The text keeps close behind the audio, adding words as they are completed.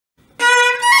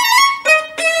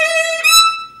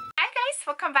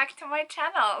welcome back to my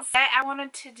channel. Today I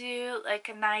wanted to do like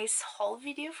a nice haul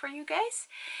video for you guys,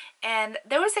 and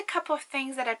there was a couple of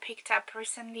things that I picked up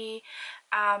recently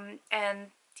and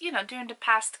you know, during the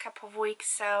past couple of weeks.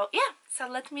 So yeah, so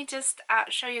let me just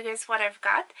show you guys what I've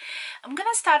got. I'm gonna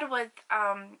start with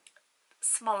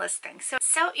smallest thing.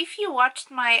 So if you watched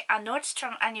my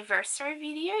Nordstrom anniversary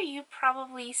video, you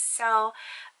probably saw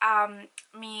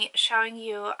me showing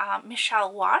you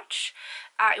Michelle watch.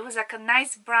 It was like a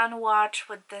nice brown watch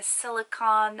with the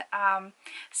silicone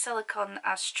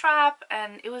strap,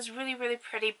 and it was really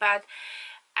pretty. But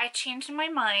I changed my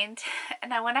mind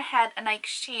and I went ahead and I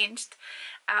exchanged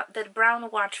that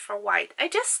brown watch for white. I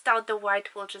just thought the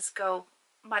white will just go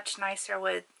much nicer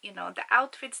with, you know, the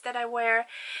outfits that I wear.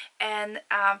 And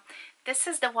this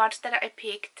is the watch that I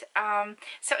picked.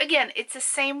 So again, it's the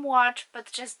same watch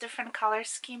but just different color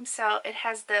scheme. So it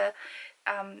has the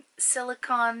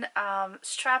silicone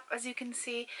strap, as you can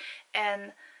see,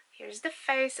 and here's the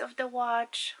face of the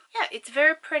watch. Yeah, it's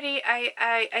very pretty.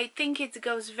 I think it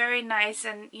goes very nice,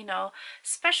 and you know,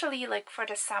 especially like for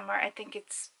the summer, I think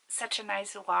it's such a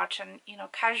nice watch, and you know,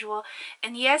 casual.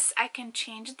 And yes, I can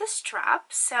change the strap.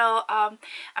 So I'm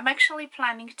actually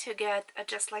planning to get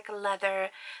just like a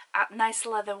leather nice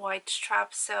leather white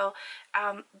strap. So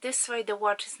this way the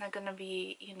watch is not gonna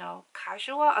be, you know,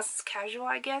 casual, as casual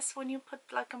I guess, when you put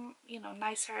like a, you know,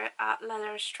 nicer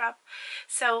leather strap.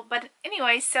 So but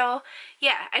anyway, so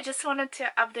yeah, I just wanted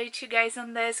to update you guys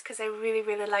on this because I really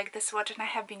like this watch and I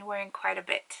have been wearing quite a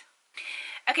bit.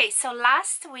 Okay, so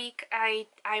last week I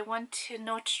went to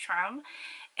Nordstrom,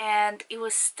 and it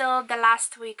was still the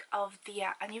last week of the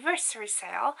anniversary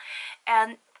sale,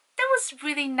 and there was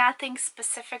really nothing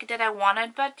specific that I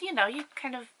wanted, but you know, you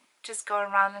kind of just go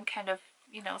around and kind of,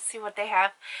 you know, see what they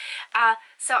have.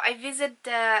 So I visited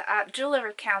the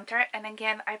jewelry counter, and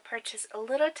again I purchased a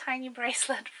little tiny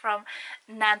bracelet from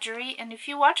Nadri. And if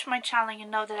you watch my channel, you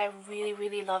know that I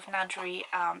really love Nadri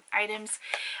items.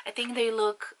 I think they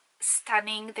look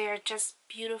stunning, they're just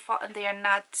beautiful, and they are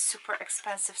not super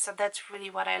expensive. So that's really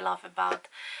what I love about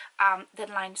the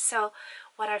line. So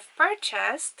what I've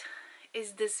purchased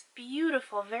is this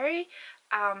beautiful, very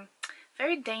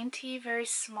dainty, very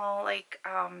small, like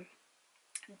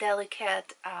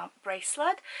delicate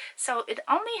bracelet. So it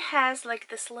only has like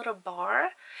this little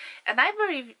bar, and I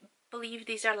believe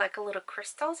these are like a little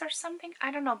crystals or something,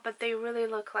 I don't know, but they really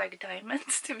look like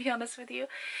diamonds, to be honest with you.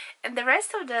 And the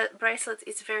rest of the bracelet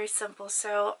is very simple.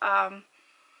 So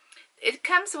it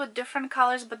comes with different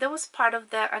colors, but that was part of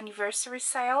the anniversary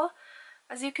sale.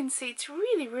 As you can see, it's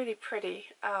really pretty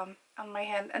on my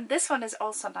hand. And this one is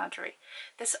also Nadri.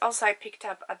 This also I picked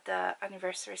up at the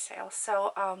anniversary sale.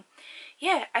 So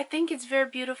yeah, I think it's very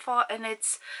beautiful, and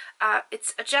it's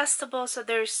adjustable. So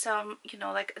there's some, you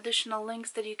know, like additional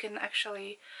links that you can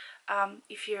actually,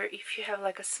 if you have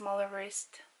like a smaller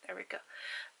wrist. There we go.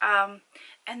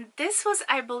 And this was,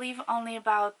 I believe, only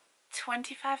about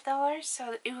 $25.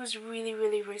 So it was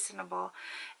really reasonable,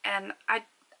 and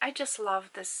I just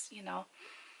love this, you know,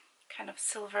 kind of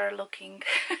silver looking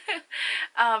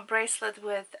bracelet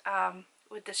with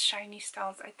the shiny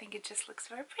stones. I think it just looks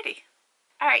very pretty.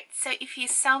 Alright, so if you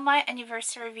saw my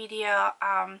anniversary video,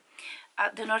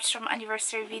 the Nordstrom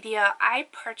anniversary video, I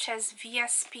purchased via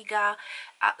Spiga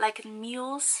like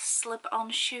mules slip-on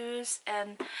shoes,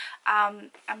 and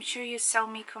I'm sure you saw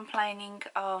me complaining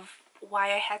of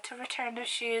why I had to return the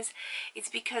shoes. It's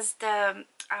because the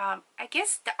I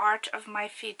guess the arch of my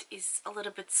feet is a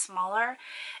little bit smaller,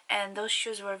 and those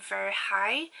shoes were very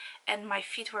high, and my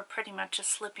feet were pretty much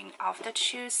just slipping off that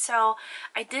shoes. So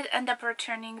I did end up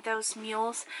returning those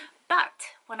mules.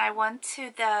 But when I went to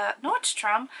the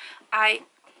Nordstrom, I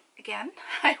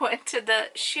went to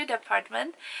the shoe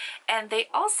department, and they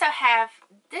also have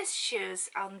these shoes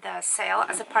on the sale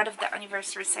as a part of the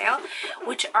anniversary sale,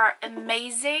 which are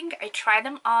amazing. I tried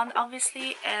them on,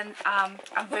 obviously, and I'm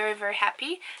very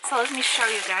happy. So let me show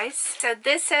you guys. So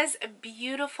this is a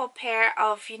beautiful pair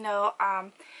of, you know,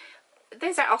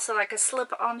 these are also like a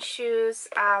slip-on shoes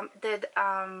that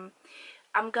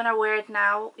I'm gonna wear it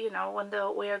now, you know, when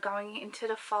we are going into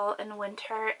the fall and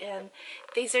winter. And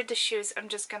these are the shoes I'm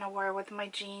just gonna wear with my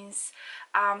jeans.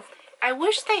 I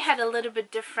wish they had a little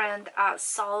bit different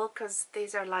sole, because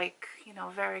these are like, you know,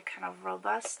 very kind of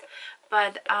robust.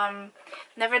 But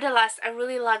nevertheless, I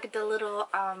really like the little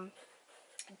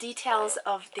details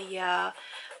of the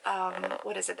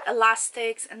what is it,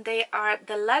 elastics, and they are,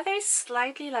 the leather is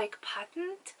slightly like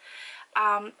patent.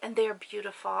 and they're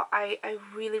beautiful. I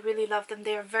really, really love them.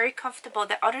 They are very comfortable.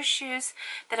 The other shoes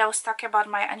that I was talking about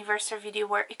in my anniversary video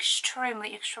were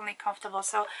extremely, extremely comfortable.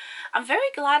 So I'm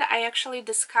very glad I actually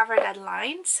discovered that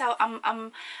line. So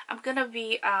I'm gonna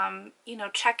be you know,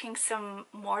 checking some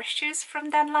more shoes from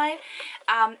that line.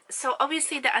 So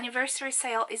obviously the anniversary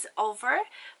sale is over,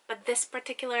 but this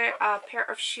particular pair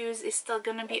of shoes is still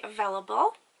gonna be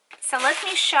available. So let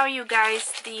me show you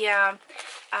guys the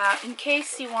in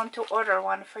case you want to order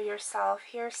one for yourself.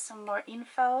 Here's some more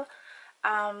info.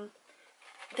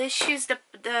 This shoes,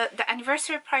 the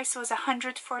anniversary price was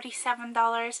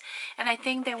 $147, and I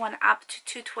think they went up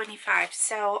to $225.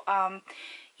 So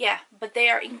yeah, but they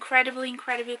are incredibly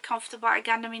comfortable. I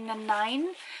got them in the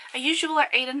 9. I usually wear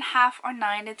 8.5 or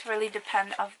 9. It really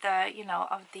depends of the, you know,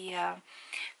 of the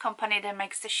company that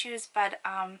makes the shoes. But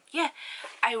yeah,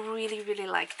 I really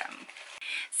like them.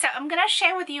 So I'm gonna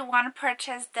share with you one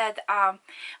purchase that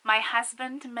my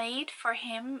husband made for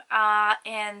him,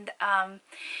 and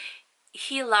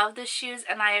he loved the shoes,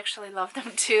 and I actually love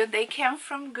them too. They came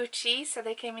from Gucci, so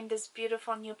they came in this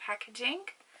beautiful new packaging,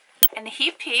 and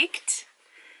he picked,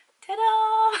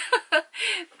 ta-da,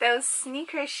 those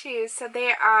sneaker shoes. So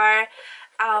they are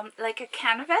like a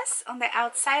canvas on the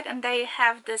outside, and they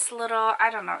have this little, I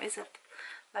don't know, is it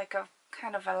like a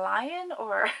kind of a lion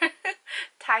or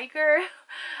tiger,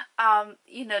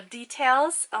 you know,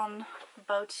 details on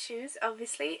both shoes,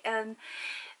 obviously. And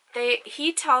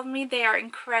he told me they are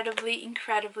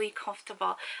incredibly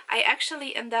comfortable. I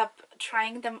actually end up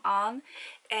trying them on,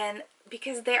 and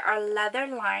because they are leather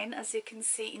lined, as you can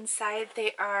see inside,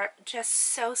 they are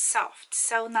just so soft,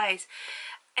 so nice.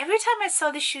 Every time I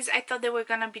saw the shoes, I thought they were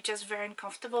gonna be just very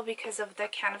uncomfortable because of the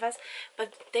canvas,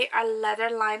 but they are leather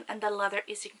lined, and the leather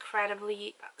is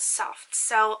incredibly soft.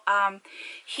 So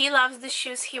he loves the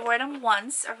shoes. He wore them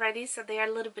once already, so they are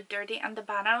a little bit dirty on the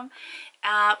bottom,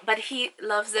 but he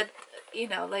loves it, you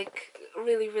know, like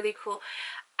really cool.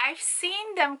 I've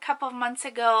seen them a couple of months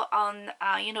ago on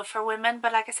you know, for women,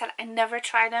 but like I said, I never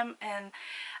tried them, and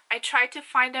I tried to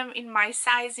find them in my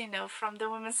size, you know, from the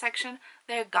women's section.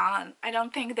 They're gone. I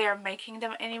don't think they're making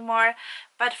them anymore.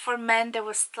 But for men, there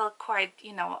was still quite,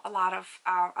 you know, a lot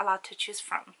to choose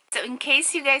from. So in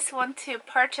case you guys want to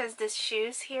purchase these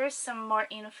shoes, here's some more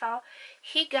info.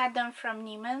 He got them from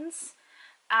Neiman's.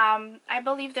 I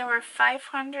believe they were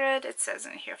 500. It says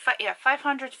in here, yeah,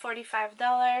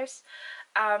 $545.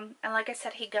 And like I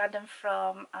said, he got them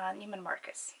from Neiman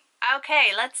Marcus.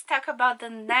 Okay, let's talk about the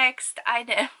next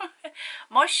item.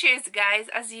 More shoes, guys.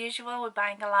 As usual, we're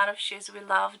buying a lot of shoes. We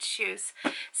loved shoes.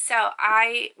 So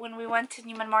when we went to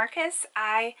Neiman Marcus,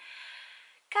 I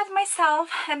got myself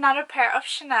another pair of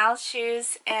Chanel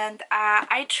shoes, and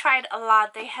I tried a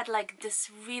lot. They had like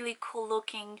this really cool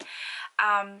looking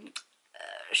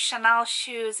Chanel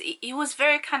shoes. It was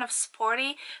very kind of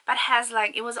sporty, but has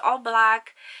like, it was all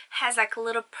black, has like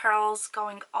little pearls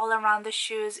going all around the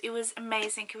shoes. It was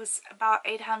amazing. It was about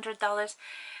 $800.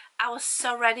 I was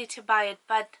so ready to buy it,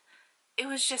 but it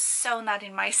was just so not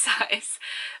in my size.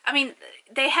 I mean,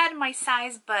 they had my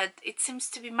size, but it seems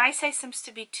to be, my size seems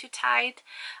to be too tight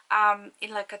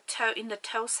in like a toe, in the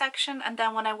toe section, and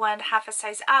then when I went half a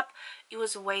size up, it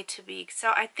was way too big.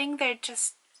 So I think there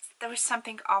was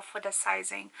something off with the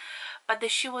sizing, but the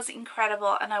shoe was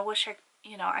incredible, and I wish I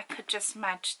could just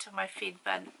match to my feet.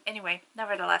 But anyway,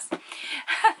 nevertheless,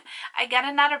 I got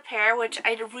another pair, which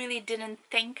I really didn't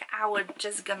think I would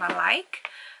just gonna like,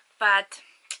 but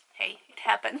hey, it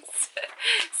happens.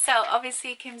 So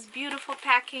obviously it comes beautiful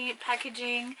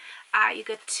packaging. You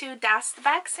got 2 dust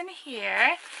bags in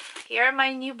here. Here are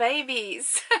my new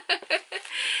babies.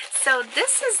 So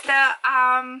this is the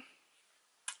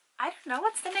I don't know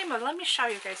what's the name of. Let me show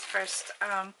you guys first.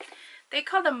 They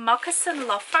call them moccasin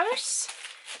loafers.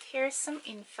 Here's some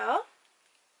info.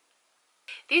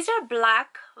 These are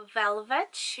black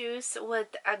velvet shoes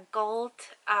with a gold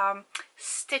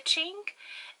stitching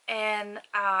and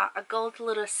a gold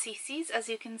little CCs, as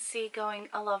you can see, going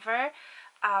all over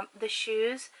the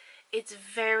shoes. It's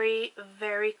very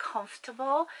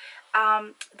comfortable.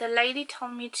 The lady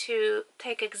told me to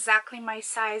take exactly my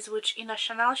size, which in a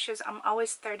Chanel shoes I'm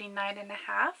always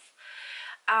 39.5.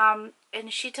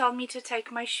 And she told me to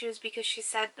take my shoes because she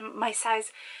said my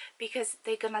size, because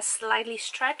they're gonna slightly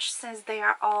stretch since they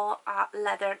are all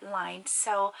leather lined.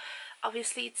 So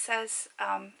obviously it says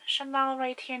Chanel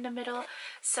right here in the middle.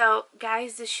 So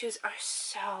guys, the shoes are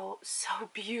so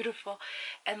beautiful,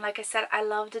 and like I said, I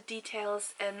love the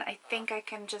details, and I think I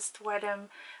can just wear them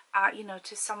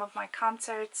to some of my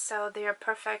concerts. So they are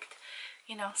perfect,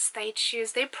 you know, stage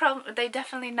shoes. They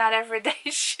definitely not everyday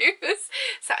shoes.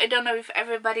 So I don't know if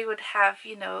everybody would have,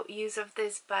 you know, use of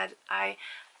this, but I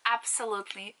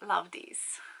absolutely love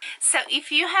these. So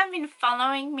if you have been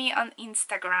following me on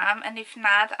Instagram, and if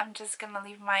not, I'm just gonna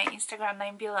leave my Instagram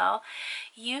name below,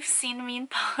 you've seen me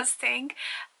posting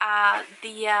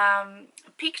the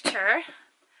picture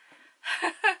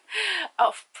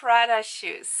of Prada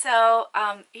shoes. So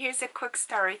here's a quick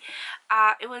story.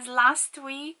 It was last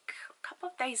week, a couple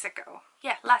of days ago.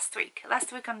 Yeah, last week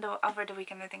on over the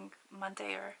weekend, I think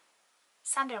Monday or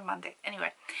Sunday or Monday.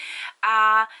 Anyway,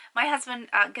 my husband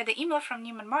got an email from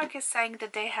Neiman Marcus saying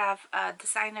that they have a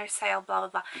designer sale, blah blah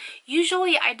blah.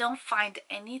 Usually I don't find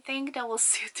anything that will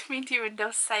suit me during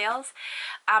those sales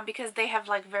because they have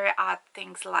like very odd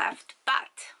things left,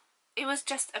 but it was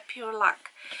just a pure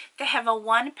luck. They have a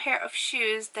one pair of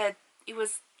shoes that it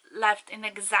was left in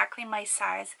exactly my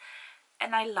size,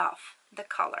 and I love the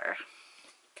color.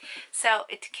 So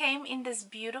it came in this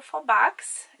beautiful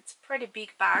box. It's a pretty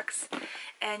big box,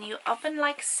 and you open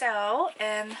like so,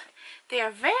 and they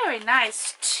are very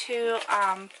nice. Two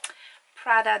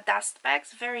Prada dust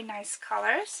bags, very nice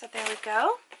colors. So there we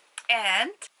go.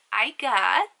 And I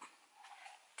got,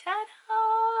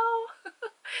 ta-da!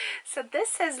 So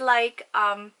this is like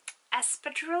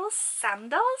espadrille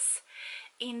sandals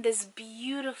in this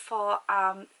beautiful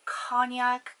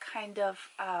cognac kind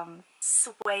of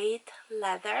suede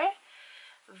leather.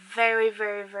 Very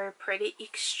very pretty,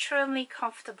 extremely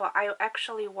comfortable. I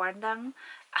actually wore them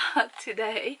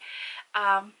today.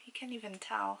 You can't even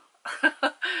tell.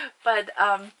 But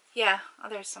yeah, oh,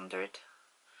 there's some dirt.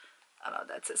 Oh no,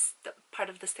 that's the part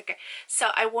of the sticker. So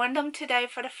I wore them today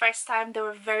for the first time. They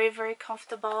were very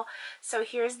comfortable. So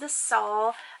here's the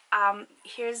sole,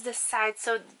 here's the side.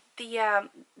 So the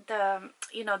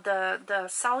you know, the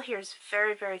sole here is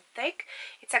very thick.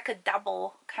 It's like a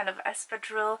double kind of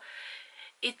espadrille.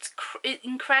 It's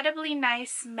incredibly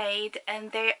nice made,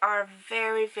 and they are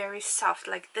very soft.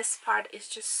 Like this part is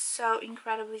just so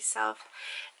incredibly soft,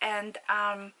 and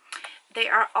they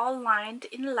are all lined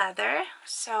in leather.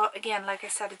 So again, like I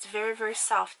said, it's very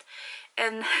soft,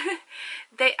 and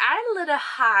they are a little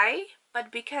high,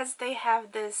 but because they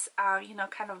have this you know,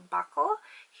 kind of buckle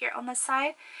here on the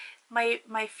side,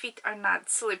 my feet are not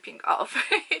slipping off.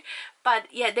 But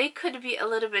yeah, they could be a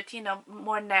little bit, you know,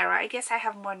 more narrow. I guess I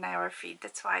have more narrow feet,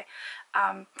 that's why.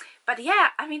 But yeah,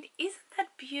 I mean, isn't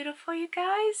that beautiful, you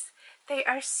guys? They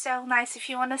are so nice. If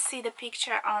you want to see the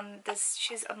picture on this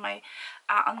shoes on my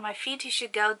feet, you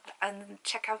should go and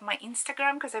check out my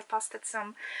Instagram, because I posted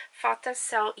some photos.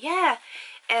 So yeah,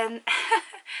 and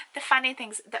the funny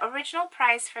things, the original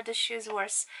price for the shoes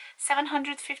was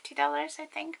 $750, I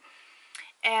think,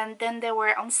 and then they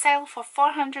were on sale for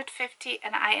 $450,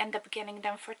 and I ended up getting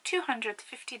them for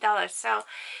 $250. So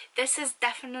this is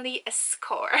definitely a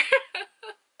score.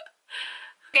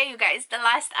 Okay, you guys, the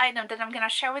last item that I'm gonna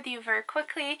share with you very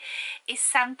quickly is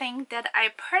something that I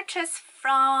purchased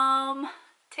from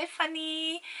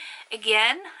Tiffany.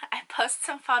 Again, I post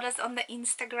some photos on the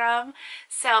Instagram,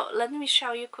 so let me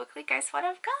show you quickly, guys, what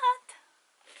I've got.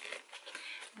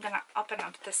 I'm gonna open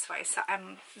up this way, so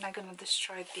I'm not gonna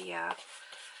destroy the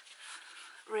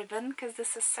ribbon, because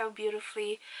this is so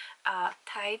beautifully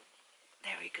tied.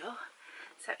 There we go.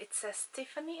 So it says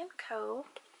Tiffany&Co.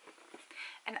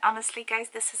 And honestly, guys,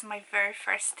 this is my very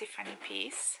first Tiffany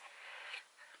piece,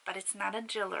 but it's not a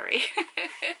jewelry.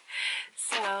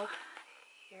 So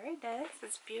here it is.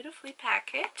 It's beautifully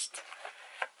packaged.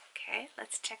 Okay,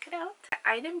 let's check it out. The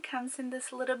item comes in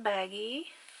this little baggie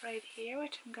right here,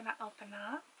 which I'm gonna open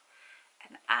up.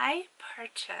 And I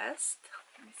purchased,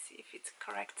 let me see if it's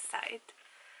correct side.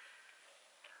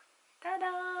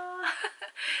 Ta-da!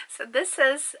 So this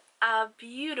is a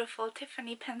beautiful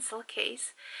Tiffany pencil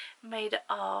case made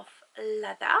of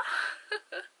leather.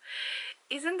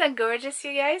 Isn't that gorgeous,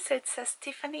 you guys? So it says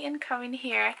Tiffany&Co in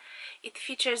here. It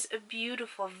features a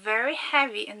beautiful, very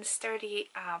heavy and sturdy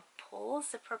pull,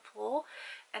 zipper pull,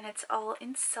 and it's all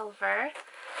in silver.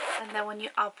 And then when you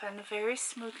open, very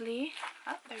smoothly,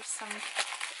 oh, there's some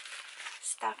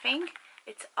stuffing.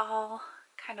 It's all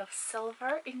kind of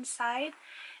silver inside,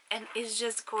 and it's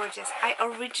just gorgeous. I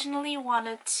originally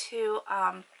wanted to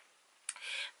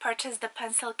purchase the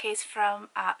pencil case from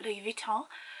Louis Vuitton,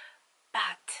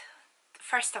 but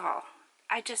first of all,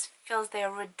 I just feel they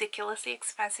are ridiculously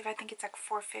expensive. I think it's like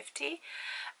 $450,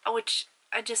 which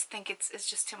I just think it's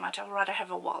just too much. I'd rather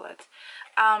have a wallet.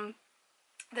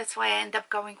 That's why I end up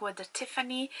going with the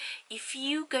Tiffany. If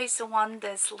you guys want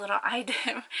this little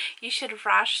item, you should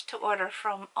rush to order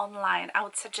from online. I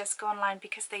would suggest go online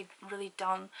because they really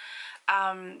don't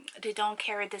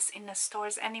carry this in the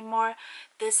stores anymore.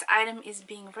 This item is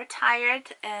being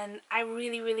retired and I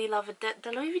really love it.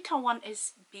 The Louis Vuitton one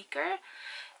is bigger,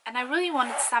 and I really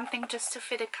wanted something just to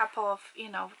fit a couple of,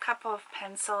 couple of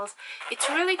pencils. It's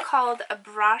really called a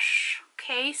brush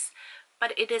case,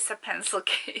 but it is a pencil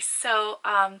case. So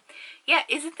yeah,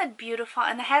 isn't that beautiful?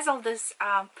 And it has all this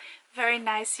very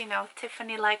nice,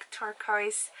 Tiffany like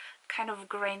turquoise kind of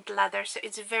grained leather, so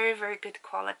it's very good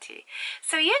quality.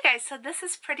 So yeah guys, so this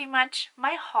is pretty much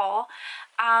my haul.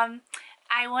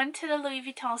 I went to the Louis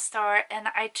Vuitton store and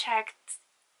I checked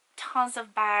tons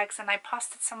of bags and I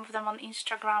posted some of them on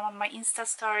Instagram, on my Insta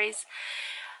stories.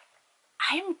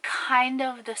 I'm kind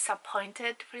of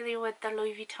disappointed really with the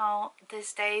Louis Vuitton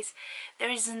these days.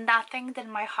 There is nothing that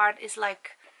my heart is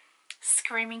like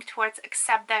screaming towards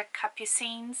except the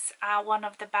Capucines, one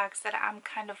of the bags that I'm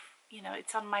kind of,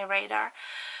 it's on my radar.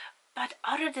 But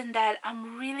other than that,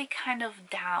 I'm really kind of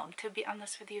down, to be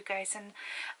honest with you guys. And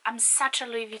I'm such a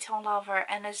Louis Vuitton lover,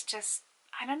 and it's just,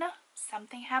 I don't know,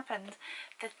 something happened.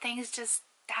 The things just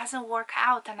doesn't work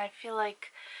out, and I feel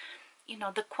like,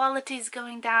 the quality is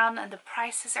going down and the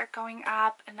prices are going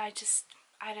up, and I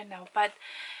don't know. But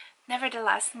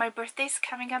nevertheless, my birthday is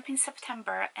coming up in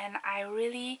September, and I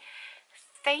really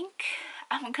think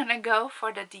I'm gonna go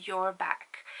for the Dior bag.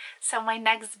 So my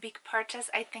next big purchase,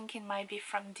 I think it might be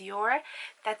from Dior.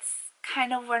 That's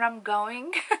kind of where I'm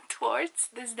going towards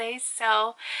these days.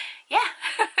 So yeah.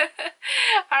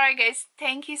 Alright guys,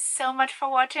 thank you so much for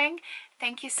watching.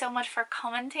 Thank you so much for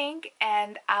commenting,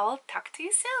 and I will talk to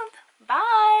you soon.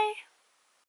 Bye!